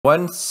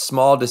One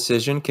small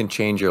decision can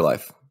change your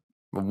life.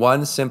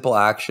 One simple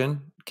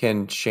action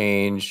can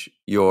change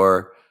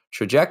your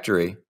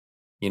trajectory.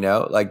 You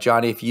know, like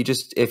Johnny, if you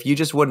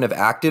just wouldn't have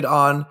acted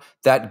on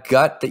that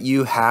gut that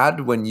you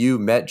had when you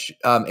met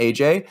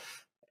AJ,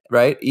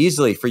 right?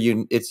 Easily for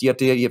you, it's you have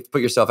to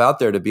put yourself out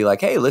there to be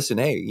like, hey, listen,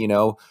 hey,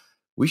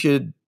 we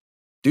should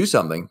do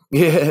something,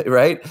 yeah,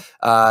 right?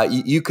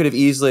 You could have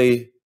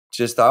easily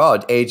just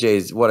thought, oh,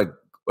 AJ's what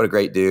a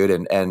great dude,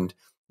 and I'm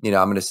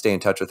going to stay in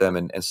touch with him,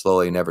 and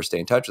slowly never stay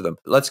in touch with him.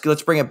 Let's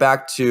bring it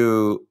back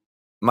to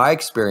my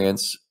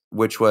experience,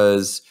 which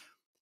was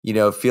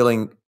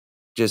feeling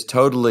just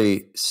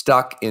totally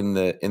stuck in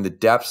the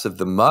depths of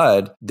the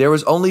mud. There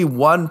was only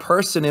one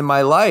person in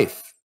my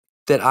life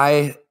that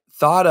I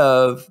thought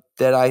of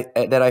that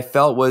I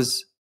felt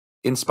was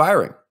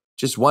inspiring.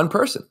 Just one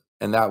person,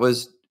 and that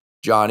was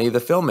Johnny, the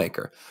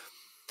filmmaker.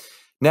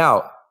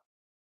 Now,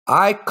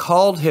 I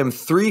called him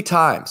 3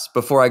 times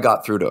before I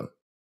got through to him.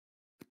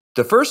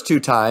 The first 2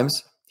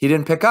 times, he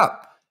didn't pick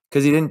up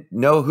because he didn't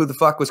know who the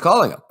fuck was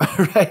calling him,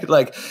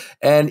 right?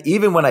 And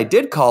even when I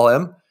did call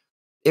him,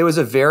 it was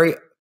a very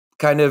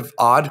kind of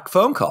odd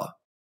phone call.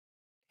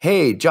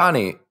 Hey,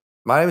 Johnny,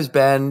 my name is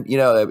Ben.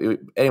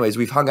 Anyways,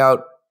 we've hung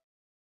out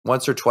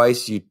once or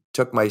twice. You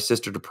took my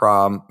sister to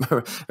prom,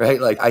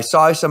 right? I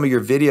saw some of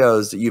your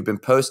videos that you've been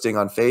posting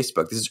on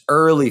Facebook. This is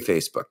early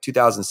Facebook,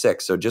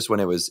 2006. So just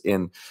when it was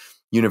in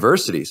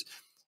universities.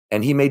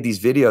 And he made these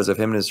videos of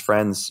him and his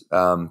friends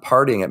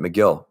partying at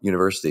McGill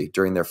University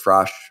during their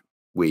Frosh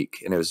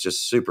week. And it was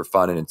just super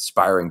fun and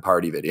inspiring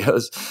party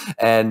videos.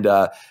 And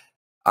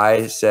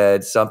I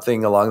said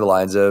something along the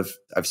lines of,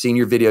 I've seen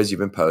your videos you've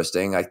been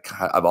posting.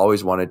 I've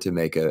always wanted to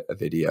make a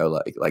video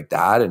like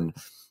that. And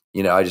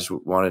I just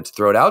wanted to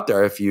throw it out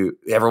there. If you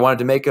ever wanted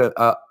to make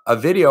a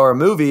video or a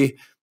movie,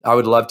 I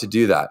would love to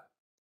do that.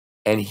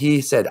 And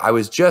he said, I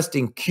was just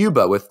in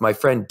Cuba with my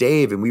friend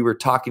Dave, and we were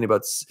talking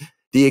about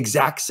the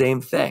exact same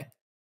thing.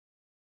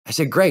 I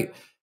said, great.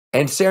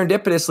 And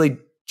serendipitously,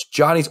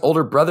 Johnny's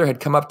older brother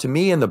had come up to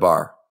me in the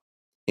bar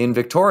in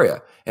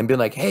Victoria and been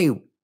like, hey,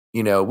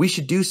 we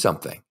should do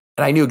something.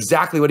 And I knew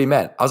exactly what he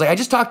meant. I was like, I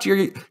just talked to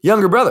your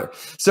younger brother.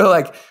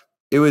 So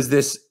it was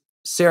this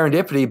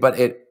serendipity, but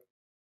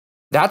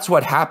that's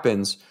what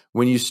happens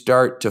when you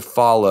start to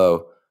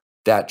follow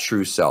that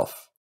true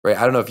self, right?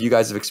 I don't know if you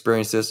guys have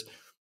experienced this,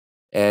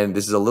 and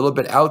this is a little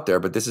bit out there,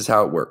 but this is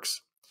how it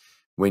works.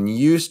 When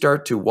you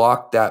start to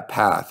walk that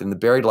path, in the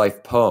Buried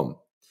Life poem,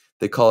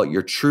 they call it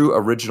your true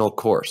original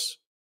course.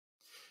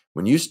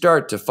 When you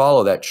start to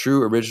follow that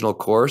true original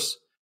course,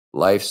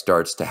 life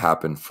starts to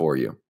happen for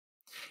you.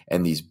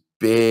 And these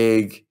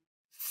big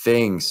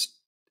things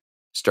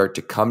start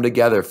to come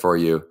together for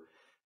you,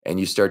 and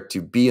you start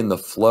to be in the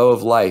flow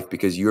of life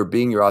because you're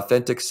being your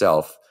authentic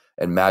self,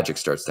 and magic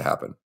starts to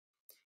happen.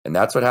 And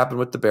that's what happened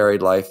with the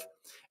Buried Life.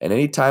 And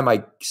anytime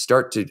I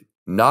start to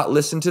not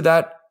listen to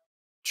that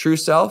true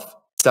self,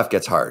 stuff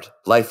gets hard.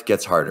 Life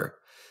gets harder.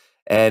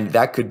 And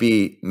that could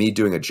be me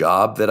doing a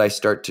job that I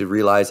start to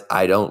realize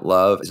I don't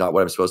love. It's not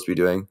what I'm supposed to be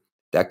doing.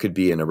 That could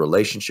be in a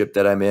relationship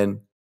that I'm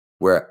in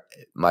where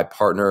my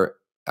partner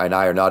and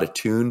I are not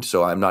attuned,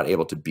 so I'm not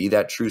able to be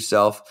that true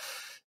self.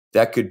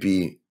 That could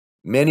be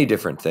many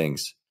different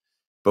things.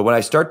 But when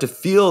I start to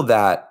feel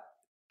that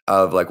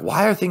of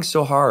why are things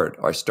so hard?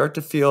 Or I start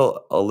to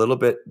feel a little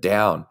bit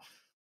down,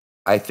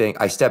 I think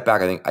I step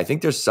back. I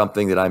think there's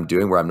something that I'm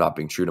doing where I'm not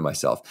being true to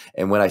myself.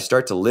 And when I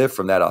start to live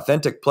from that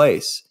authentic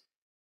place,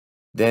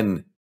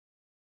 then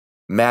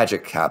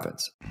magic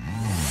happens.